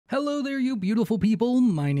Hello there, you beautiful people.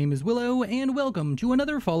 My name is Willow, and welcome to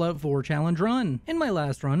another Fallout 4 challenge run. In my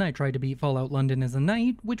last run, I tried to beat Fallout London as a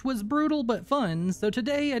knight, which was brutal but fun, so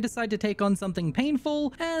today I decided to take on something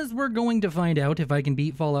painful, as we're going to find out if I can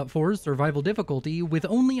beat Fallout 4's survival difficulty with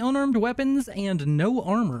only unarmed weapons and no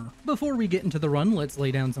armor. Before we get into the run, let's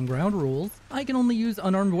lay down some ground rules. I can only use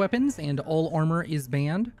unarmed weapons, and all armor is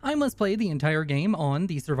banned. I must play the entire game on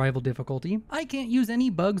the survival difficulty. I can't use any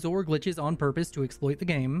bugs or glitches on purpose to exploit the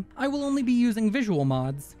game. I will only be using visual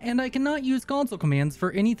mods, and I cannot use console commands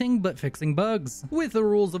for anything but fixing bugs. With the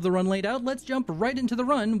rules of the run laid out, let's jump right into the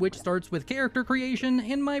run, which starts with character creation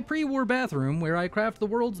in my pre-war bathroom where I craft the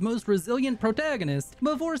world's most resilient protagonist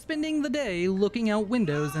before spending the day looking out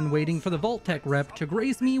windows and waiting for the Vault Tech rep to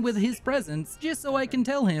grace me with his presence just so I can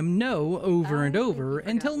tell him no over and over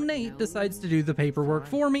until Nate decides to do the paperwork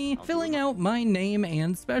for me, filling out my name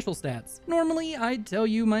and special stats. Normally, I'd tell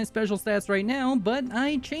you my special stats right now, but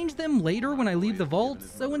I change them later when I leave the vault,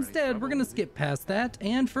 so instead we're gonna skip past that,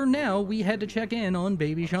 and for now we head to check in on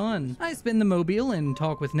baby Sean. I spin the mobile and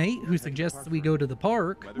talk with Nate, who suggests we go to the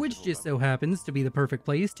park, which just so happens to be the perfect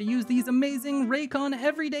place to use these amazing Raycon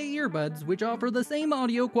everyday earbuds, which offer the same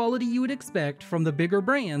audio quality you would expect from the bigger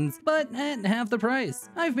brands, but at half the price.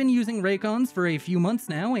 I've been using Raycons for a few months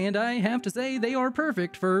now, and I have to say they are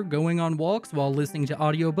perfect for going on walks while listening to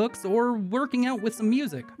audiobooks or working out with some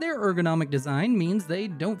music. Their ergonomic design means they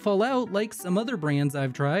don't fall out like some other brands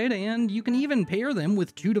I've tried, and you can even pair them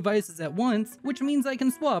with two devices at once, which means I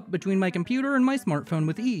can swap between my computer and my smartphone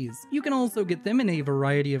with ease. You can also get them in a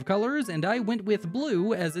variety of colors, and I went with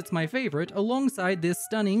blue as it's my favorite alongside this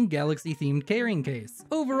stunning galaxy-themed carrying case.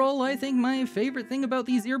 Overall, I think my favorite thing about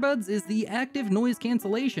these earbuds is the active noise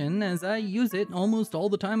cancellation, as I use it almost all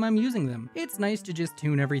the time I'm using them. It's nice to just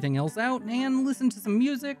tune everything else out and listen to some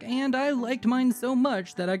music, and I liked mine so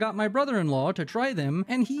much that I got my brother-in-law to try them,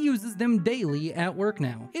 and he uses them daily at work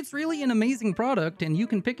now. It's really an amazing product, and you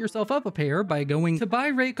can pick yourself up a pair by going to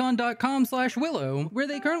buyraycon.com/willow, where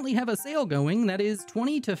they currently have a sale going that is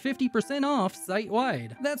 20 to 50% off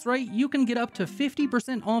site-wide. That's right, you can get up to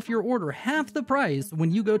 50% off your order, half the price,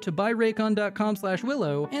 when you go to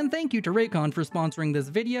buyraycon.com/willow, and thank you to Raycon for sponsoring this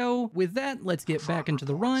video. With that, let's get back into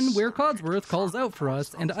the run, where Codsworth calls out for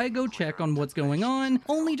us, and I go check on what's going on,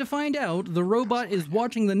 only to find out the robot is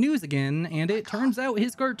watching the news again, and it turns out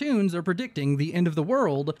his cartoons are predicting the end of the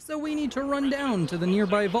world, so we need to run down to the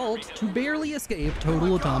nearby vault to barely escape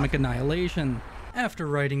total atomic annihilation. After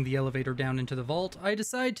riding the elevator down into the vault, I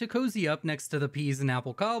decide to cozy up next to the peas and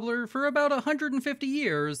apple cobbler for about 150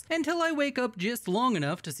 years, until I wake up just long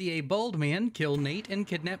enough to see a bald man kill Nate and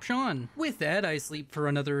kidnap Sean. With that, I sleep for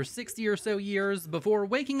another 60 or so years before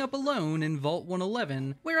waking up alone in Vault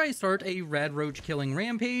 111, where I start a rad roach killing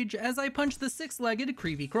rampage as I punch the six-legged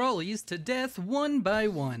creepy crawlies to death one by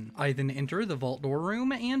one. I then enter the vault door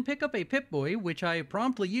room and pick up a Pip-Boy, which I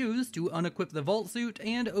promptly use to unequip the vault suit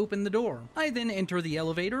and open the door. I then enter the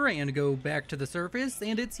elevator and go back to the surface,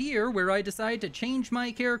 and it's here where I decide to change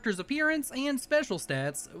my character's appearance and special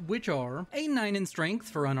stats, which are a 9 in strength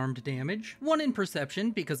for unarmed damage, 1 in perception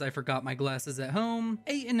because I forgot my glasses at home,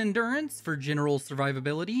 8 in endurance for general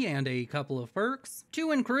survivability and a couple of perks, 2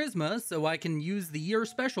 in charisma so I can use the year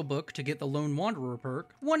special book to get the lone wanderer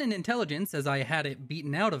perk, 1 in intelligence as I had it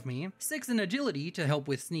beaten out of me, 6 in agility to help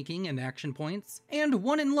with sneaking and action points, and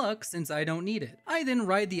 1 in luck since I don't need it. I then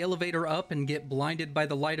ride the elevator up and get blinded by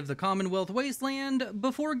the light of the Commonwealth wasteland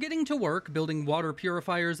before getting to work building water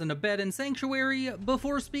purifiers and a bed and sanctuary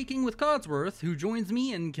before speaking with Codsworth, who joins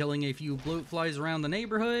me in killing a few bloat flies around the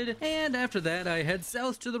neighborhood, and after that I head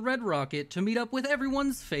south to the Red Rocket to meet up with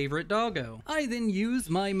everyone's favorite doggo. I then use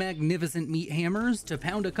my magnificent meat hammers to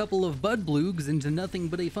pound a couple of bud bloogs into nothing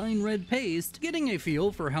but a fine red paste, getting a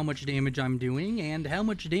feel for how much damage I'm doing and how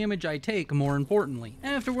much damage I take, more importantly.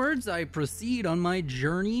 Afterwards, I proceed on my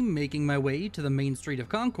journey, making my way to the main street of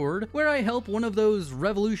Concord, where I help one of those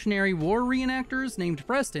Revolutionary War reenactors named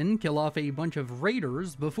Preston kill off a bunch of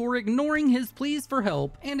raiders before ignoring his pleas for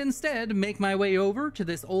help, and instead make my way over to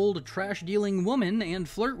this old trash-dealing woman and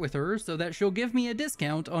flirt with her so that she'll give me a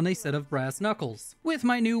discount on a set of brass knuckles. With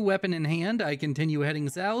my new weapon in hand, I continue heading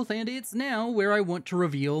south, and it's now where I want to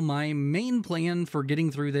reveal my main plan for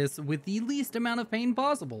getting through this with the least amount of pain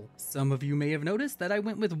possible. Some of you may have noticed that I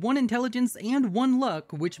went with 1 intelligence and 1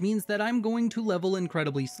 luck, which means that I'm going to level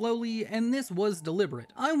incredibly slowly, and this was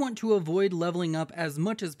deliberate. I want to avoid leveling up as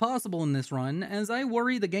much as possible in this run, as I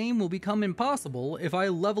worry the game will become impossible if I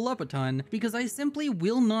level up a ton, because I simply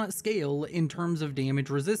will not scale in terms of damage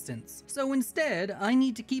resistance. So instead, I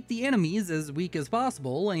need to keep the enemies as weak as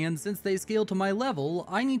possible, and since they scale to my level,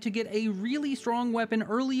 I need to get a really strong weapon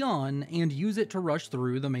early on and use it to rush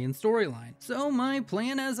through the main storyline. So my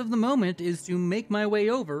plan as of the moment is to make my way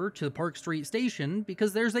over to Park Street Station,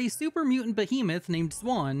 because there's a super mutant behemoth named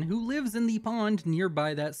Swan who lives in the pond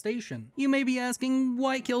nearby that station. You may be asking,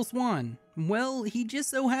 why kill Swan? Well, he just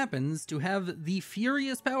so happens to have the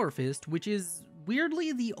Furious Power Fist, which is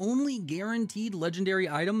weirdly the only guaranteed legendary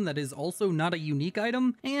item that is also not a unique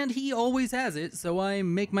item, and he always has it, so I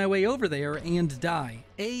make my way over there and die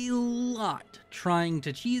a lot trying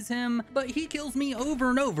to cheese him, but he kills me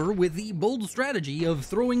over and over with the bold strategy of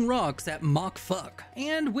throwing rocks at mock fuck.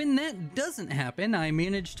 And when that doesn't happen, I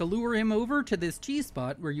manage to lure him over to this cheese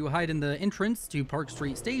spot where you hide in the entrance to Park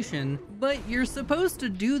Street Station, but you're supposed to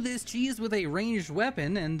do this cheese with a ranged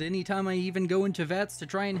weapon, and anytime I even go into VATS to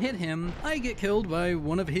try and hit him, I get killed by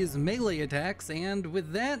one of his melee attacks, and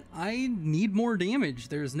with that, I need more damage.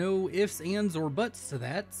 There's no ifs, ands, or buts to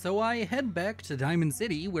that, so I head back to Diamond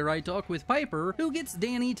City where I talk with Piper, who gets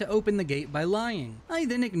Danny to open the gate by lying. I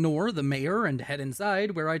then ignore the mayor and head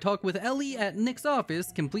inside, where I talk with Ellie at Nick's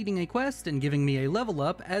office, completing a quest and giving me a level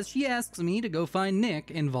up as she asks me to go find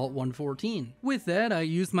Nick in Vault 114. With that, I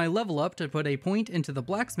use my level up to put a point into the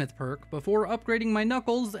blacksmith perk before upgrading my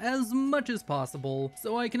knuckles as much as possible,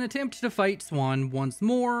 so I can attempt to fight Swan once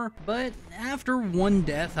more, but after one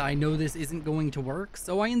death I know this isn't going to work,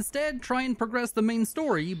 so I instead try and progress the main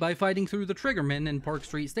story by fighting through the Triggermen in Park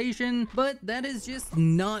Street Station, but that is just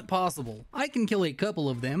not possible. I can kill a couple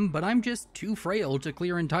of them, but I'm just too frail to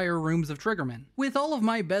clear entire rooms of Triggermen. With all of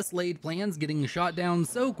my best laid plans getting shot down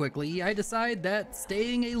so quickly, I decide that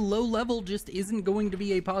staying a low level just isn't going to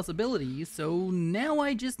be a possibility, so now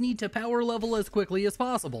I just need to power level as quickly as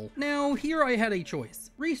possible. Now, here I had a choice.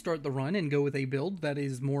 Restart the run and go with a build that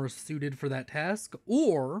is more suited for that task,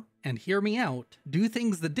 or, and hear me out, do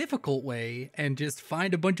things the difficult way and just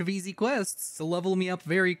find a bunch of easy quests to level me up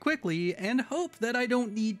very quickly and hope that I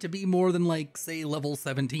don't need to be more than, like, say level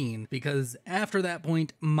 17, because after that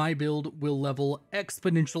point my build will level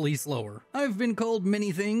exponentially slower. I've been called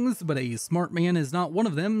many things, but a smart man is not one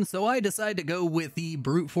of them, so I decide to go with the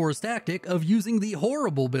brute force tactic of using the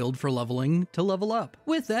horrible build for leveling to level up.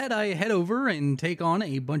 With that, I head over and take on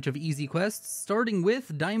a bunch of easy quests, starting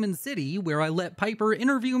with Diamond City, where I let Piper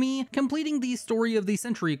interview me, completing the Story of the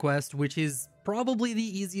Century quest, which is probably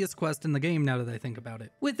the easiest quest in the game now that I think about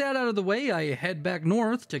it. With that out of the way, I head back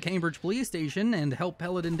north to Cambridge Police Station and help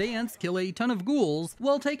Paladin Dance kill a ton of ghouls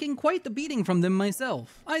while taking quite the beating from them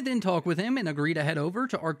myself. I then talk with him and agree to head over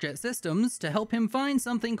to ArcJet Systems to help him find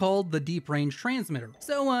something called the Deep Range Transmitter.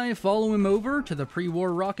 So I follow him over to the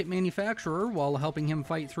pre-war rocket manufacturer while helping him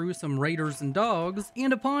fight through some raiders and dogs,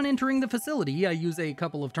 and upon entering the facility I use a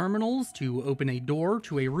couple of terminals to open a door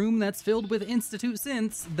to a room that's filled with Institute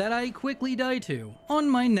synths that I quickly die to. On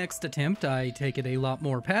my next attempt, I take it a lot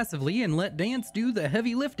more passively and let Dance do the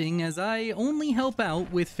heavy lifting, as I only help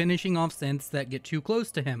out with finishing off synths that get too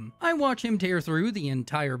close to him. I watch him tear through the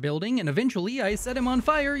entire building, and eventually I set him on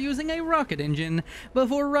fire using a rocket engine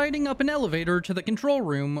before riding up an elevator to the control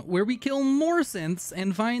room, where we kill more synths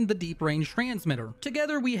and find the deep range transmitter.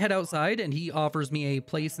 Together we head outside and he offers me a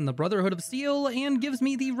place in the Brotherhood of Steel and gives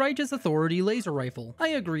me the Righteous Authority laser rifle. I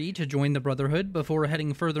agree to join the Brotherhood before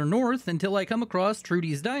heading further north until I come across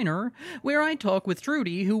Trudy's diner, where I talk with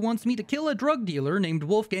Trudy, who wants me to kill a drug dealer named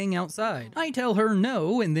Wolfgang outside. I tell her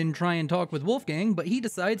no and then try and talk with Wolfgang, but he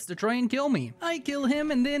decides to try and kill me. I kill him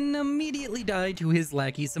and then immediately die to his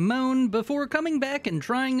lackey Simone before coming back and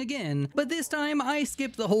trying again, but this time I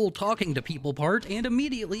skip the whole talking to people part and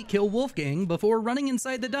immediately kill Wolfgang before running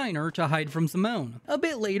inside the diner to hide from Simone. A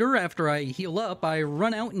bit later, after I heal up, I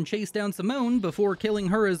run out and chase down Simone before killing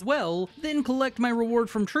her as well, then collect my reward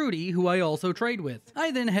from Trudy, who I also trade with.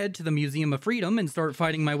 I then head to the Museum of Freedom and start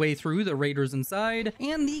fighting my way through the raiders inside,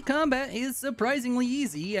 and the combat is surprisingly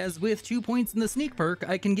easy, as with 2 points in the sneak perk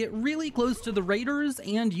I can get really close to the raiders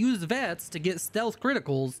and use VATS to get stealth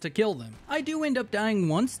criticals to kill them. I do end up dying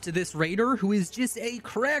once to this raider who is just a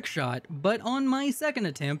crack shot, but on my second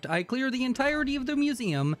attempt I clear the entirety of the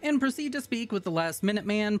museum and proceed to speak with the last minute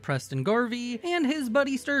man, Preston Garvey, and his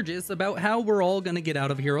buddy Sturgis about how we're all gonna get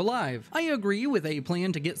out of here alive. I agree with a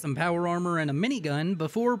plan to get some power armor armor and a minigun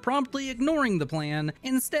before promptly ignoring the plan,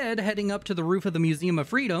 instead heading up to the roof of the Museum of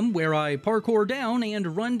Freedom, where I parkour down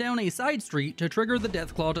and run down a side street to trigger the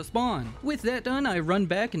Deathclaw to spawn. With that done, I run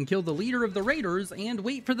back and kill the leader of the raiders and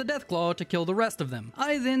wait for the Deathclaw to kill the rest of them.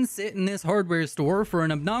 I then sit in this hardware store for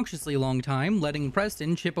an obnoxiously long time, letting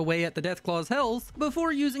Preston chip away at the Deathclaw's health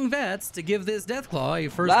before using VATS to give this Deathclaw a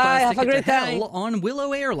first-class ticket to hell on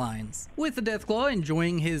Willow Airlines. With the Deathclaw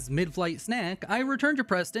enjoying his mid-flight snack, I return to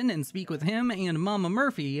Preston and speak with him and Mama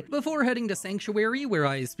Murphy before heading to Sanctuary, where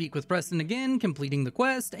I speak with Preston again, completing the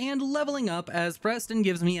quest and leveling up as Preston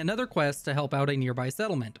gives me another quest to help out a nearby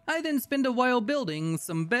settlement. I then spend a while building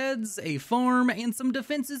some beds, a farm, and some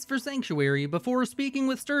defenses for Sanctuary before speaking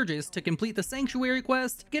with Sturgis to complete the Sanctuary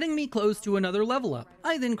quest, getting me close to another level up.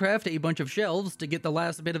 I then craft a bunch of shelves to get the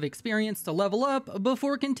last bit of experience to level up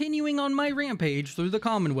before continuing on my rampage through the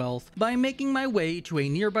Commonwealth by making my way to a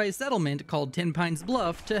nearby settlement called 10 Pines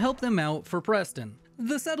Bluff to help them out for Preston.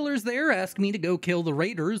 The settlers there ask me to go kill the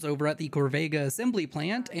raiders over at the Corvega assembly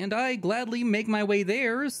plant, and I gladly make my way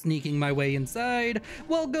there, sneaking my way inside,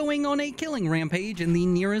 while going on a killing rampage in the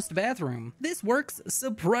nearest bathroom. This works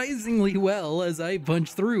surprisingly well as I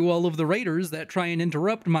punch through all of the raiders that try and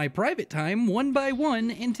interrupt my private time one by one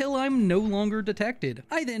until I'm no longer detected.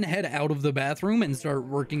 I then head out of the bathroom and start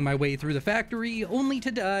working my way through the factory, only to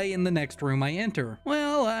die in the next room I enter.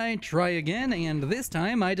 Well, I try again, and this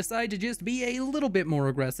time I decide to just be a little bit more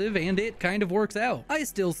aggressive, and it kind of works out. I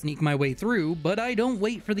still sneak my way through, but I don't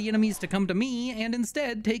wait for the enemies to come to me and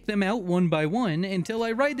instead take them out one by one until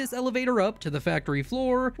I ride this elevator up to the factory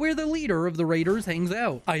floor where the leader of the raiders hangs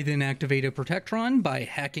out. I then activate a Protectron by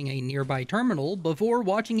hacking a nearby terminal before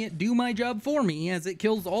watching it do my job for me as it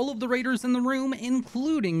kills all of the raiders in the room,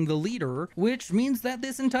 including the leader, which means that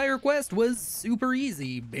this entire quest was super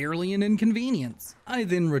easy, barely an inconvenience. I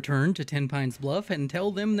then return to 10 Pines Bluff and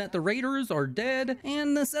tell them that the raiders are dead,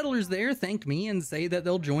 and the settlers there thank me and say that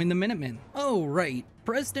they'll join the Minutemen. Oh, right.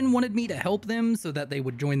 Preston wanted me to help them so that they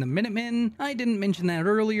would join the Minutemen. I didn't mention that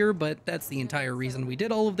earlier, but that's the entire reason we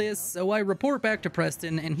did all of this, so I report back to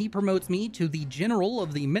Preston and he promotes me to the General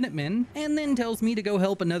of the Minutemen, and then tells me to go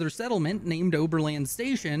help another settlement named Oberland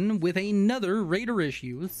Station with another raider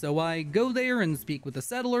issue, so I go there and speak with the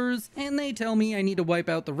settlers, and they tell me I need to wipe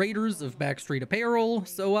out the raiders of Backstreet Apparel,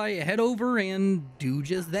 so I head over and do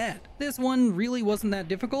just that. This one really wasn't that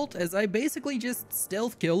difficult, as I basically just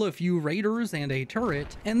stealth kill a few raiders and a turret,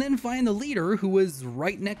 and then find the leader who was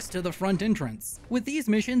right next to the front entrance. With these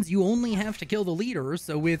missions, you only have to kill the leader,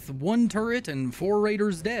 so with 1 turret and 4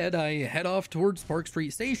 raiders dead, I head off towards Park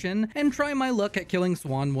Street Station and try my luck at killing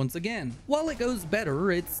Swan once again. While it goes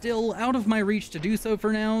better, it's still out of my reach to do so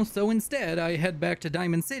for now, so instead I head back to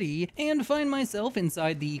Diamond City and find myself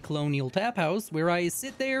inside the Colonial Tap House, where I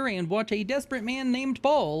sit there and watch a desperate man named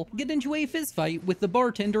Paul get into a fistfight with the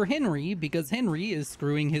bartender Henry because Henry is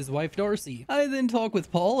screwing his wife Darcy. I then talk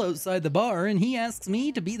with Paul outside the bar, and he asks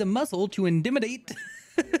me to be the muscle to intimidate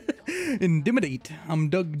I'm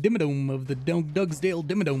Doug Dimmadome of the Dougsdale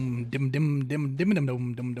Dimmadome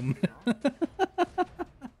Dimmadome.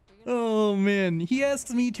 Oh man, he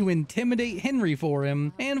asks me to intimidate Henry for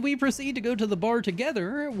him, and we proceed to go to the bar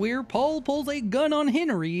together, where Paul pulls a gun on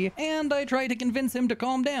Henry, and I try to convince him to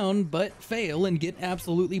calm down, but fail and get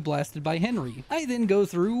absolutely blasted by Henry. I then go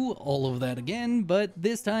through all of that again, but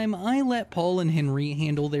this time I let Paul and Henry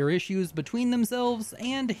handle their issues between themselves,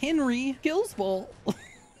 and Henry kills Paul.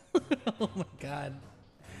 Oh my god.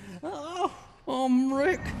 Oh,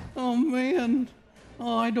 Rick. Oh man.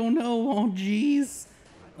 Oh, I don't know. Oh jeez.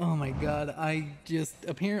 Oh my god, I just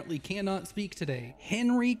apparently cannot speak today.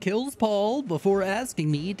 Henry kills Paul before asking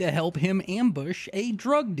me to help him ambush a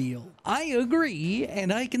drug deal. I agree,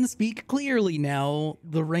 and I can speak clearly now.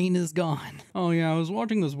 The rain is gone. Oh yeah, I was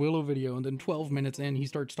watching this Willow video, and then 12 minutes in, he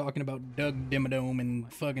starts talking about Doug Dimmadome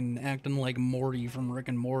and fucking acting like Morty from Rick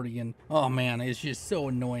and Morty, and oh man, it's just so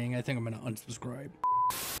annoying. I think I'm gonna unsubscribe.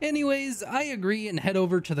 Anyways, I agree and head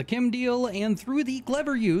over to the Kim deal, and through the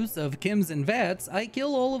clever use of Kims and VATS, I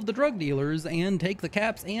kill all of the drug dealers and take the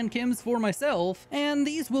caps and Kims for myself, and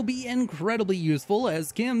these will be incredibly useful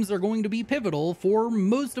as Kims are going to be pivotal for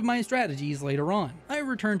most of my strategies later on. I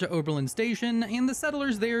return to Oberland Station, and the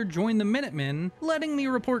settlers there join the Minutemen, letting me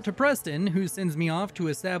report to Preston, who sends me off to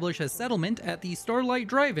establish a settlement at the Starlight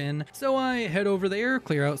Drive-In, so I head over there,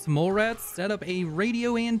 clear out some mole rats, set up a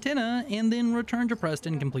radio antenna, and then return to Preston interest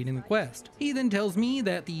in completing the quest. He then tells me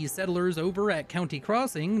that the settlers over at County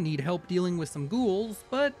Crossing need help dealing with some ghouls,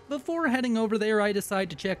 but before heading over there I decide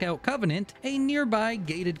to check out Covenant, a nearby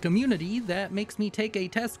gated community that makes me take a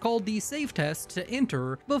test called the Safe Test to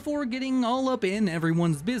enter before getting all up in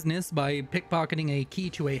everyone's business by pickpocketing a key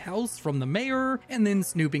to a house from the mayor and then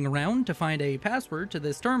snooping around to find a password to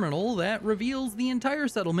this terminal that reveals the entire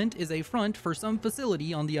settlement is a front for some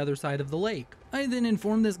facility on the other side of the lake. I then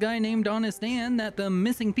inform this guy named Honest Dan that the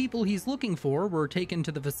missing people he's looking for were taken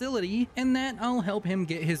to the facility and that I'll help him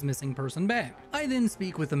get his missing person back. I then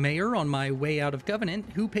speak with the mayor on my way out of Covenant,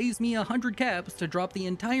 who pays me 100 caps to drop the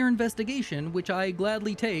entire investigation, which I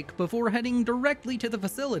gladly take before heading directly to the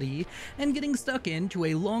facility and getting stuck into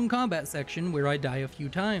a long combat section where I die a few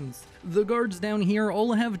times. The guards down here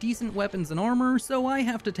all have decent weapons and armor, so I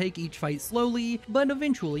have to take each fight slowly, but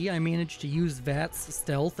eventually I manage to use VATS,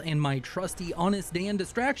 stealth, and my trusty Honest Dan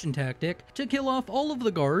distraction tactic to kill off all of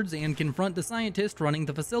the guards and confront the scientist running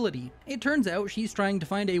the facility. It turns out she's trying to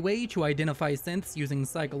find a way to identify synths using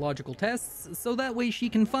psychological tests, so that way she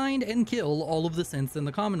can find and kill all of the synths in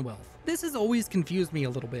the Commonwealth. This has always confused me a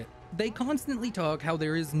little bit. They constantly talk how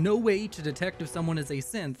there is no way to detect if someone is a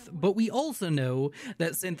synth, but we also know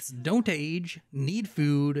that synths don't age, need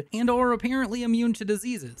food, and are apparently immune to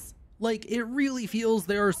diseases. Like, it really feels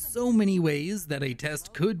there are so many ways that a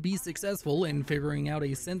test could be successful in figuring out a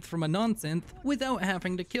synth from a non-synth without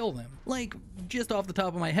having to kill them. Like, just off the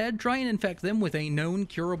top of my head, try and infect them with a known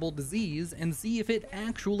curable disease and see if it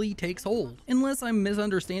actually takes hold. Unless I'm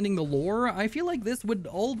misunderstanding the lore, I feel like this would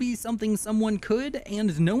all be something someone could,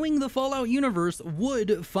 and knowing the Fallout universe,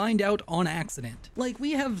 would find out on accident. Like,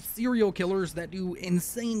 we have serial killers that do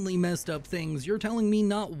insanely messed up things. You're telling me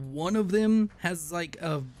not one of them has, like,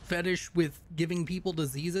 a fetish with giving people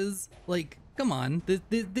diseases? Like, come on,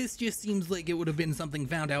 this just seems like it would have been something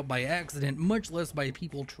found out by accident, much less by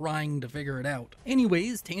people trying to figure it out.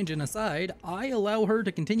 Anyways, tangent aside, I allow her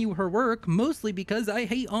to continue her work, mostly because I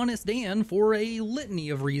hate Honest Dan for a litany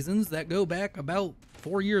of reasons that go back about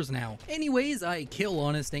 4 years now. Anyways, I kill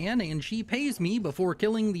Honest Dan and she pays me before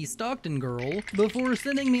killing the Stockton girl, before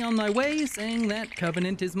sending me on my way saying that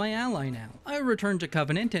Covenant is my ally now. I return to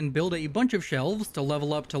Covenant and build a bunch of shelves to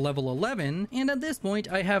level up to level 11, and at this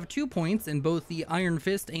point I have 2 points in both the Iron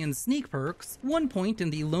Fist and Sneak perks, 1 point in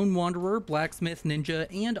the Lone Wanderer, Blacksmith, Ninja,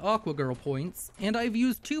 and Aqua Girl points, and I've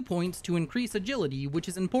used 2 points to increase agility, which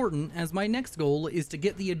is important as my next goal is to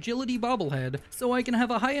get the agility bobblehead so I can have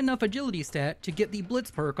a high enough agility stat to get the Blitz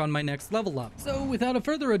perk on my next level up. So without a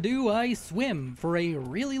further ado, I swim for a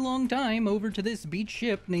really long time over to this beach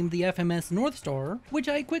ship named the FMS North Star, which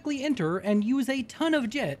I quickly enter and use a ton of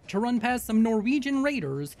jet to run past some Norwegian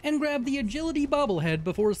raiders and grab the agility bobblehead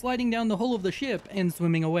before sliding down the hull of the ship and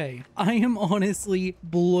swimming away. I am honestly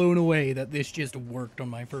blown away that this just worked on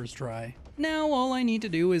my first try. Now all I need to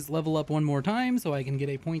do is level up one more time so I can get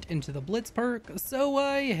a point into the Blitz perk, so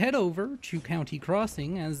I head over to County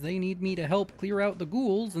Crossing as they need me to help clear out the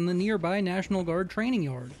ghouls in the nearby National Guard training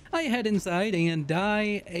yard. I head inside and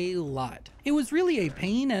die a lot. It was really a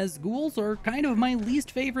pain as ghouls are kind of my least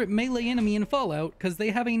favorite melee enemy in Fallout because they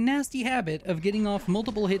have a nasty habit of getting off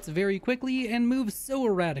multiple hits very quickly and move so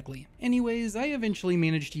erratically. Anyways, I eventually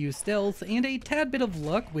managed to use stealth and a tad bit of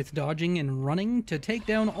luck with dodging and running to take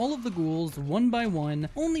down all of the ghouls one by one,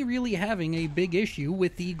 only really having a big issue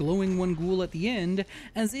with the glowing one ghoul at the end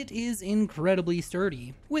as it is incredibly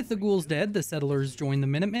sturdy. With the ghouls dead, the settlers join the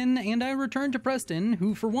Minutemen and I return to Preston,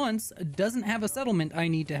 who for once doesn't have a settlement I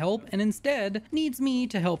need to help and instead needs me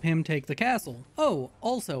to help him take the castle. Oh,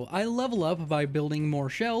 also, I level up by building more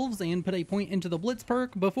shelves and put a point into the Blitz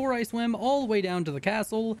perk before I swim all the way down to the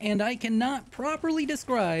castle, and I cannot properly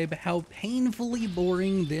describe how painfully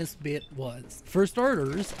boring this bit was. For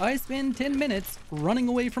starters, I spend 10 minutes running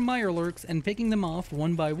away from Mirelurks and picking them off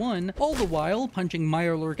one by one, all the while punching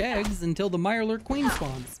Mirelurk eggs until the Mirelurk queen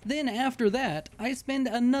spawns. Then after that, I spend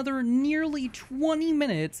another nearly 20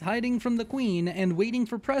 minutes hiding from the queen and waiting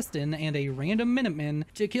for Preston and a random Minuteman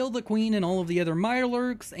to kill the queen and all of the other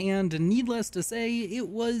Mirelurks, and needless to say, it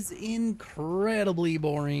was incredibly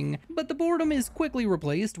boring. But the boredom is quickly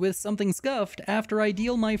replaced with something scuffed after I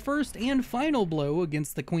deal my first and final blow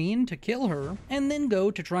against the queen to kill her, and then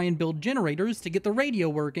go to try and build generators to get the radio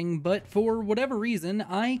working, but for whatever reason,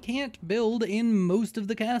 I can't build in most of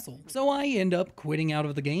the castle. So I end up quitting out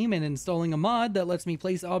of the game and installing a mod that lets me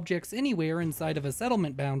place objects anywhere inside of a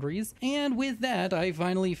settlement boundaries, and with that, I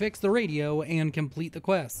finally fix the radio and complete the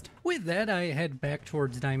quest. With that, I head back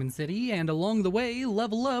towards Diamond City, and along the way,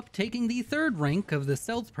 level up, taking the 3rd rank of the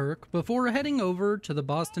Stealth perk before heading over to the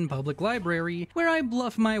Boston Public Library, where I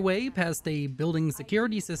bluff my way past a building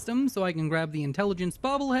security system so I can grab the intelligence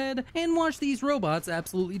bobblehead and watch these robots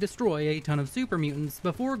absolutely destroy a ton of super mutants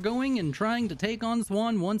before going and trying to take on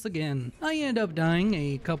Swan once again. I end up dying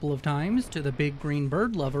a couple of times to the big green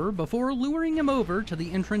bird lover before luring him over to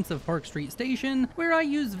the entrance of Park Street Station, where I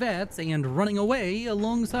use VATS and running away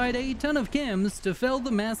alongside a ton of chems to fell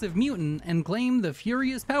the massive mutant and claim the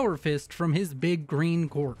Furious Power Fist from his big green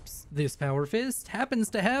corpse. This Power Fist happens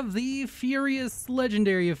to have the Furious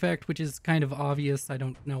legendary effect, which is kind of obvious. I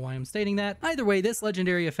don't know why I'm stating that. Either way, this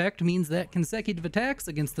legendary effect means that consecutive attacks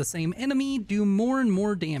against the same enemy do more and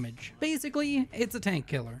more damage. Basically, it's a tank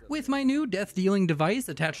killer. With my new death-dealing device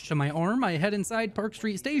attached to my arm, I head inside Park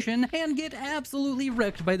Street Station and get absolutely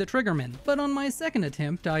wrecked by the Triggermen. But on my 2nd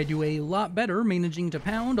attempt, I do a lot better, managing to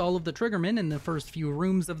pound all of the Triggermen in the first few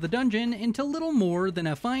rooms of the dungeon into little more than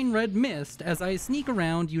a fine red mist as I sneak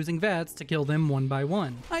around using VATS to kill them one by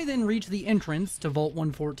one. I then reach the entrance to Vault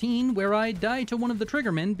 114, where I die to one of the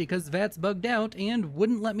Triggermen because VATS bugged out and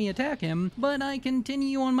wouldn't let me attack him, but I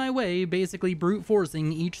continue on my way, basically brute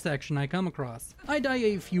forcing each section I come across. I die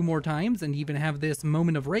a few more times and even have this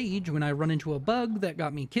moment of rage when I run into a bug that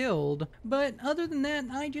got me killed, but other than that,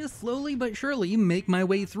 I just slowly but surely make my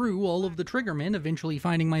way through all of the Triggermen, eventually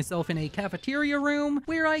finding myself in a cafeteria room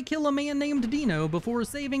where I kill a man named Dino before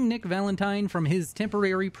saving Nick Valentine from his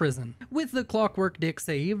temporary prison. With the Clockwork Dick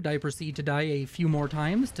saved, I proceed to die a few more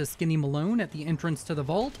times to Skinny Malone at the entrance to the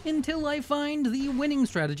vault until I find the winning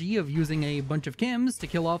strategy of using a bunch of chems to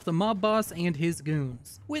kill off the mob boss and his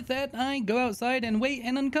goons. With that, I go outside and wait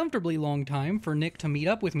an uncomfortably long time for Nick to meet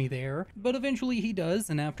up with me there, but eventually he does,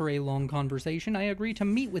 and after a long conversation, I agree to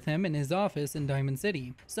meet with him in his office in Diamond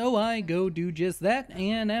City. So I go do just that,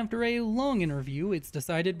 and after a long interview, it's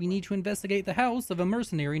decided we need to investigate the house of a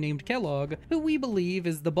mercenary named Kellogg, who we believe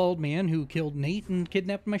is the bald man who killed Nate and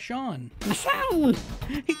kidnapped my Sean. Sean!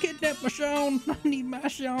 He kidnapped my Sean! I need my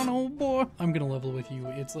Sean, old boy! I'm gonna level with you.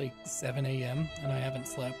 It's like 7 a.m. and I haven't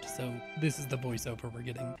slept, so this is the voiceover we're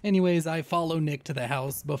getting. Anyways, I follow Nick to the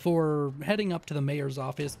house before heading up to the mayor's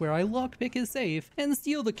office where I lockpick his safe and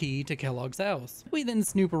steal the key to Kellogg's house. We then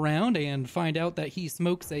snoop around and find out that he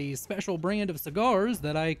smokes a special brand of cigars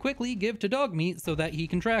that I quickly give to Dogmeat so that he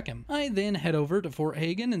can track him. I then head over to Fort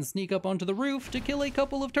Hagen and sneak up onto the roof to kill a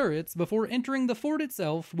couple of turrets before entering the fort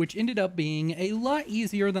itself, which ended up being a lot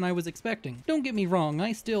easier than I was expecting. Don't get me wrong,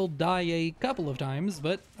 I still die a couple of times,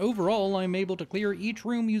 but overall I'm able to clear each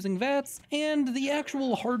room using VATS, and the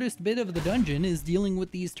actual hardest bit of the dungeon is dealing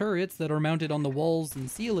with these turrets that are mounted on the walls and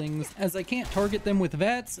ceilings, as I can't target them with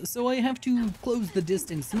VATS, so I have to close the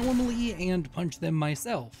distance normally and punch them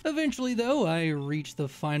myself. Eventually though, I reach the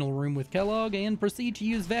final room with Kellogg and proceed to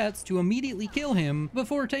use VATS to immediately kill him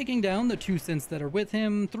before taking down the 2 synths that are with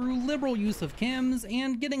him through liberal use of chems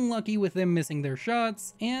and getting lucky with them missing their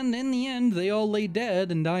shots, and in the end they all lay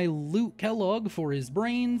dead and I loot Kellogg for his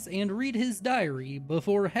brains and read his diary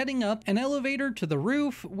before heading up an elevator to the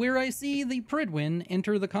roof where I see the Pridwin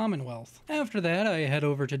enter the Commonwealth. After that, I head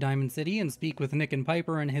over to Diamond City and speak with Nick and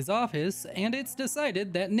Piper in his office, and it's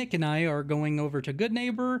decided that Nick and I are going over to Good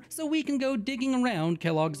Neighbor so we can go digging around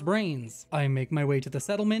Kellogg's brains. I make my way to the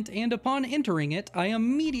settlement, and upon entering it, I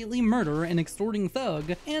immediately murder an extorting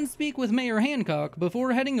thug and speak with Mayor Hancock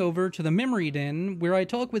before heading over to the Memory Den where I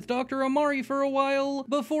talk with Dr. Amari for a while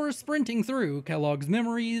before sprinting through Kellogg's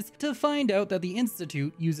memories to find out that the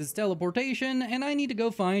Institute uses teleportation and I need to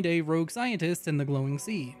go find a rogue scientist in the glowing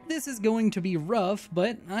sea. This is going to be rough,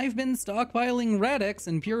 but I've been stockpiling Radex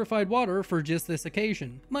and purified water for just this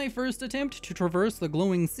occasion. My first attempt to traverse the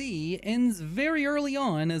glowing sea ends very early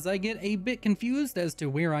on as I get a bit confused as to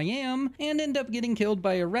where I am and end up getting killed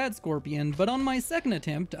by a rad scorpion, but on my second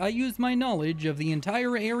attempt I use my knowledge of the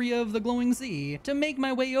entire area of the glowing sea to make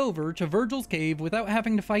my way over to Virgil's cave without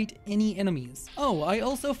having to fight any enemies. Oh, I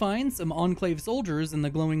also find some Enclave soldiers in the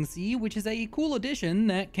glowing sea, which is a cool addition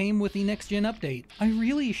that came with the next gen update. I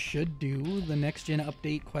really should do the next gen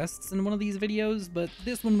update quests in one of these videos, but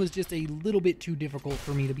this one was just a little bit too difficult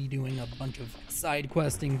for me to be doing a bunch of side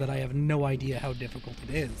questing that I have no idea how difficult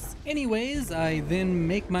it is. Anyways, I then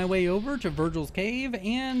make my way over to Virgil's cave,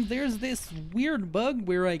 and there's this weird bug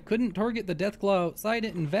where I couldn't target the Deathclaw outside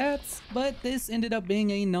it in VATS, but this ended up being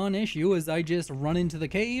a non-issue as I just run into the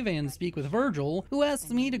cave and speak with Virgil, who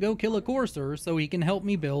asks me to go kill a courser so he can help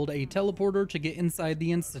me build a teleporter to get inside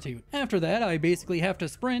the Institute. After that, I basically have to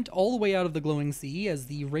sprint all the way out of the glowing sea as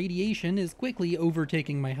the radiation is quickly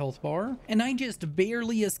overtaking my health bar, and I just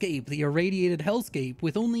barely escape the irradiated hellscape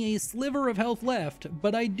with only a sliver of health left,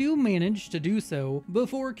 but I do manage to do so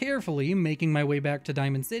before carefully making my way back to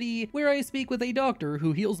Diamond City, where I speak with a doctor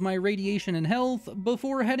who heals my radiation and health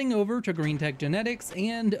before heading over to Green Tech Genetics,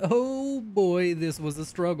 and oh boy, this was a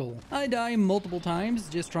struggle. I die multiple times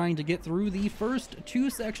just trying to get through the first 2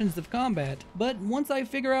 sections of combat, but once I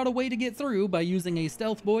figure out a way to get through by using a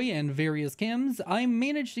stealth boy and various chems, I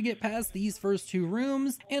manage to get past these first 2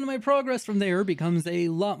 rooms, and my progress from there becomes a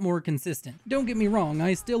lot more consistent. Don't get me wrong,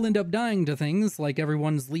 I still end up dying to things like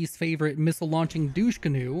everyone's least favorite missile launching douche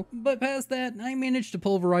canoe, but past that, I managed to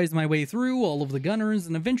pulverize my way through all of the gunners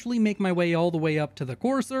and eventually make my way all the way up to the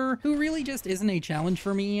courser, who really just isn't a challenge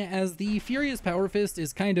for me, as the Furious Power Fist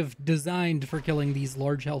is kind of designed for killing these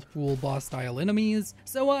large health pool boss style enemies,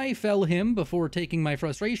 so I fell him before taking my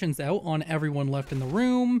frustrations out on everyone left in the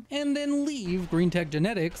room, and then leave Green Tech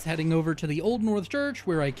Genetics heading over to the Old North Church,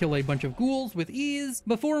 where I kill a bunch of ghouls with ease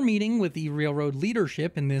before meeting with the railroad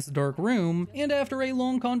leadership in this dark room, and after a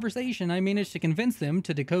long conversation I managed to convince them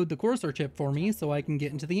to decode the courser chip for me so I can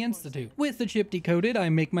get into the Institute. With the chip decoded, I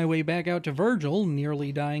make my way back out to Virgil,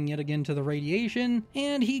 nearly dying yet again to the radiation,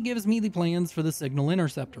 and he gives me the plans for the signal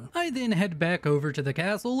interceptor. I then head back over to the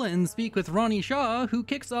castle and speak with Ronnie Shaw, who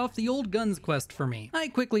kicks off the old guns quest for me. I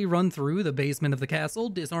quickly run through the basement of the castle,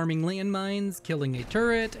 disarming landmines, killing a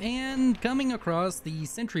turret, and coming across the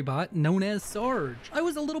sentry bot known as Sarge. I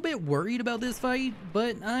was a little bit worried about this fight,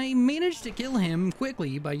 but I managed to kill him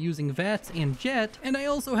quickly by using VATS and Jet, and I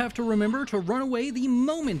also have to remember to run away the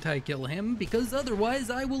moment I kill him, because otherwise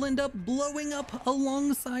I will end up blowing up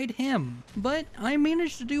alongside him. But I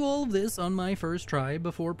managed to do all of this on my first try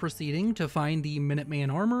before proceeding to find the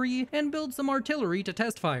Minuteman Armory and build some artillery to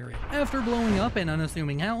test fire it. After blowing up an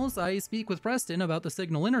unassuming house, I speak with Preston about the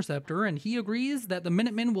signal interceptor, and he agrees that the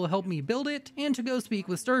Minutemen will help me build it and to go speak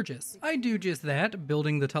with Sturgis. I do just that,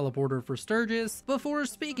 building the teleporter for Sturgis, before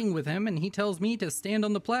speaking with him, and he tells me to stand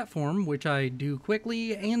on the platform, which I do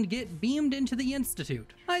quickly, and get beamed into the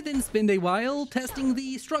Institute. I then spend a while testing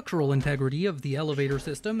the structural integrity of the elevator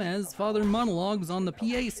system as Father monologues on the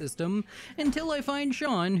PA system until I find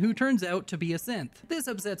Sean, who turns out to be a synth. This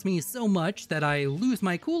upsets me so much that I lose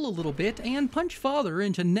my cool a little bit and punch Father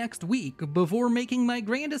into next week before making my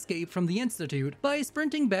grand escape from the Institute by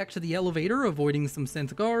sprinting back to the elevator, avoiding some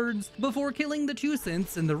synth guards, before killing the 2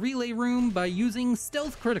 synths in the relay room by using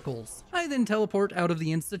stealth criticals. I then teleport out of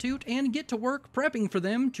the Institute and get to work prepping for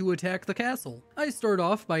them to attack the castle. I start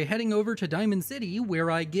off by heading over to Diamond City,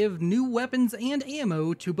 where I give new weapons and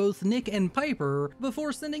ammo to both Nick and Piper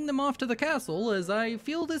before sending them off to the castle, as I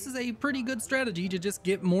feel this is a pretty good strategy to just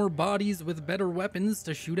get more bodies with better weapons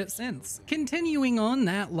to shoot at synths. Continuing on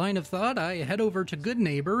that line of thought, I head over to Good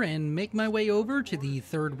Neighbor and make my way over to the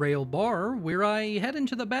Third Rail Bar, where I head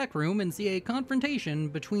into the back room and see a confrontation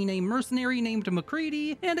between a mercenary named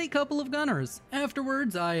McCready and a couple of gunners.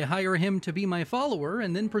 Afterwards, I hire him to be my follower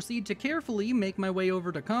and then proceed to carefully make my way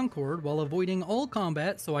over to Concord while avoiding all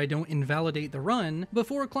combat so I don't invalidate the run,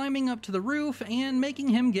 before climbing up to the roof and making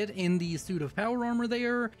him get in the suit of power armor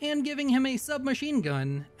there and giving him a submachine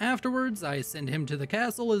gun. Afterwards, I send him to the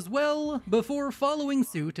castle as well, before following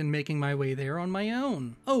suit and making my way there on my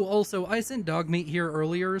own. Oh, also, I sent Dogmeat here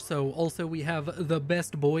earlier, so also we have the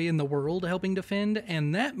best boy in the world helping defend,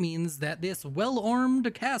 and that means that this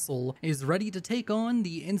well-armed castle is ready to take on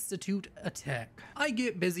the Institute attack. I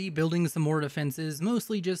get busy building some more defenses,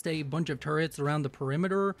 mostly just a bunch of turrets around the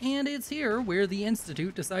perimeter, and it's here where the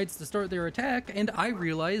Institute decides to start their attack, and I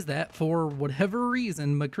realize that for whatever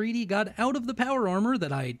reason, McCready got out of the power armor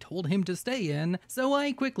that I told him to stay in, so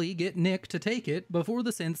I quickly get Nick to take it before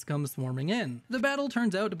the synths come swarming in. The battle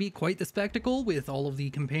turns out to be quite the spectacle, with all of the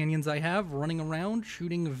companions I have running around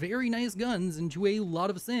shooting very nice guns into a lot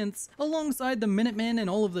of synths, alongside the Minutemen and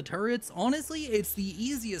all of the turrets. Honestly, it's the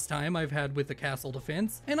easiest time I've had with the castle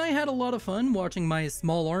defense, and I had a lot of fun watching my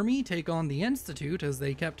small army take on the Institute as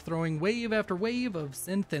they kept throwing wave after wave of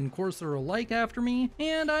synth and courser alike after me,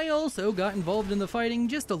 and I also got involved in the fighting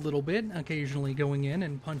just a little bit, occasionally going in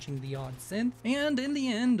and punching the odd synth, and in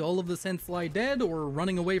the end all of the synths lie dead or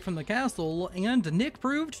running away from the castle, and Nick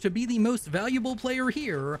proved to be the most valuable player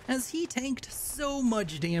here as he tanked so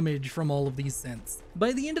much damage from all of these synths.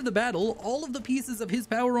 By the end of the battle, all of the pieces of his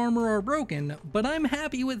power armor are broken, but I'm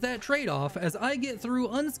happy with that trade-off as I get through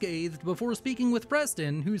unscathed before speaking with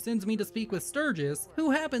Preston, who sends me to speak with Sturgis,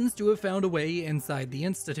 who happens to have found a way inside the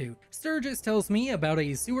Institute. Sturgis tells me about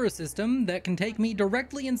a sewer system that can take me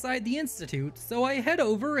directly inside inside the Institute, so I head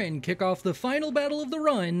over and kick off the final battle of the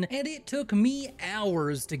run, and it took me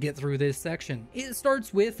hours to get through this section. It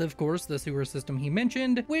starts with, of course, the sewer system he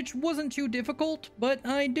mentioned, which wasn't too difficult, but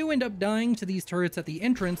I do end up dying to these turrets at the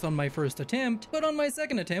entrance on my first attempt, but on my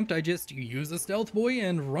second attempt I just use a stealth boy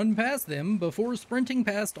and run past them before sprinting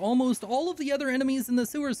past almost all of the other enemies in the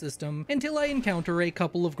sewer system until I encounter a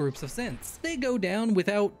couple of groups of synths. They go down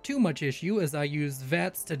without too much issue as I use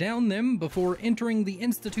VATS to down them before entering the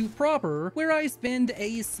Institute proper, where I spend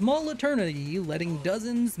a small eternity letting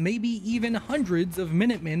dozens, maybe even hundreds of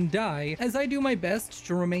Minutemen die as I do my best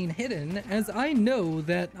to remain hidden, as I know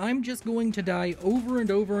that I'm just going to die over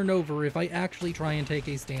and over and over if I actually try and take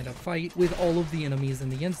a stand-up fight with all of the enemies in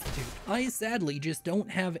the Institute. I sadly just don't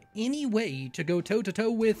have any way to go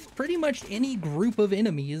toe-to-toe with pretty much any group of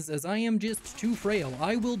enemies, as I am just too frail.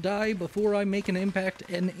 I will die before I make an impact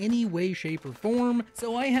in any way, shape, or form,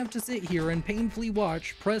 so I have to sit here and painfully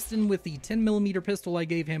watch Preston with the 10mm pistol I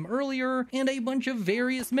gave him earlier and a bunch of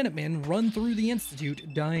various Minutemen run through the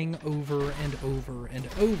Institute, dying over and over and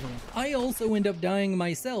over. I also end up dying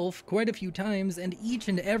myself quite a few times, and each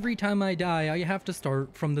and every time I die, I have to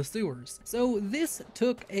start from the sewers. So this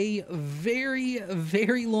took a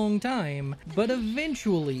very long time, but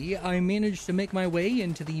eventually I managed to make my way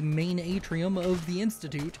into the main atrium of the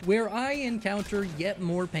Institute, where I encounter yet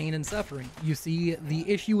more pain and suffering. You see, the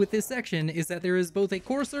issue with this section is that there is both a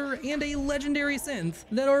Courser and a legendary synth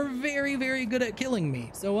that are very good at killing me.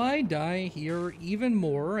 So I die here even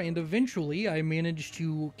more, and eventually I manage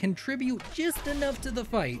to contribute just enough to the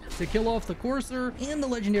fight to kill off the Courser and the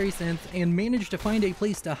legendary synth and manage to find a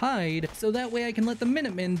place to hide, so that way I can let the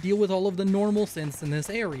Minutemen deal with all of the normal synths in this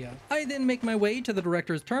area. I then make my way to the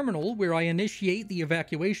director's terminal, where I initiate the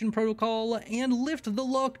evacuation protocol and lift the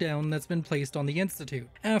lockdown that's been placed on the Institute.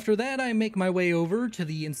 After that, I make my way over to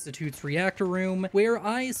the Institute's reactor room, where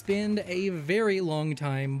I spend a very long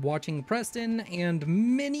time watching Preston and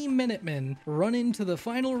many Minutemen run into the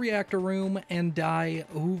final reactor room and die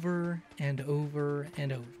over and over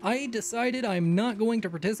and over. I decided I'm not going to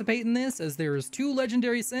participate in this, as there's 2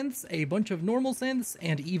 legendary synths, a bunch of normal synths,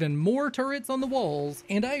 and even more turrets on the walls,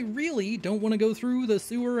 and I really don't want to go through the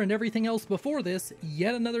sewer and everything else before this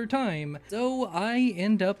yet another time, so I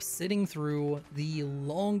end up sitting through the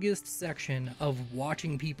longest section of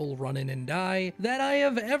watching people run in and die that I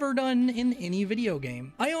have ever done in any video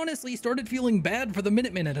game. I honestly started feeling bad for the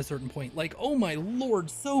Minutemen at a certain point, like, oh my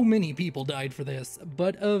lord, so many people died for this,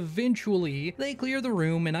 but eventually they clear the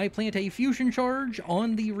room and I plant a fusion charge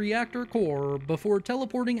on the reactor core before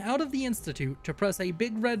teleporting out of the Institute to press a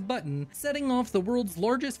big red button, setting off the world's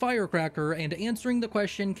largest firecracker and answering the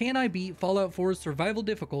question, can I beat Fallout 4's survival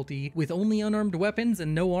difficulty with only unarmed weapons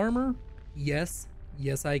and no armor? Yes,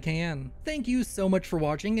 I can. Thank you so much for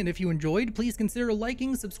watching, and if you enjoyed, please consider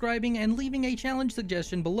liking, subscribing, and leaving a challenge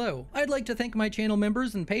suggestion below. I'd like to thank my channel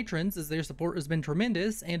members and patrons, as their support has been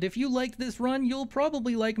tremendous, and if you liked this run, you'll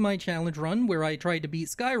probably like my challenge run where I tried to beat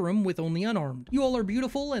Skyrim with only unarmed. You all are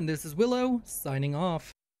beautiful, and this is Willow, signing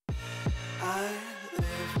off. I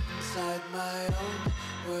live inside my own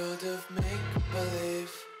world of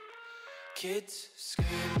make-believe. Kids screaming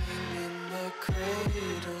in the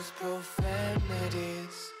cradles,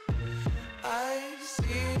 profanities. I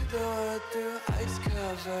see the world through ice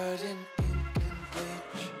covered in ink and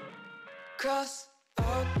bleach. Cross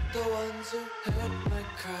out the ones who heard my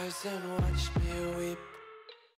cries and watched me weep.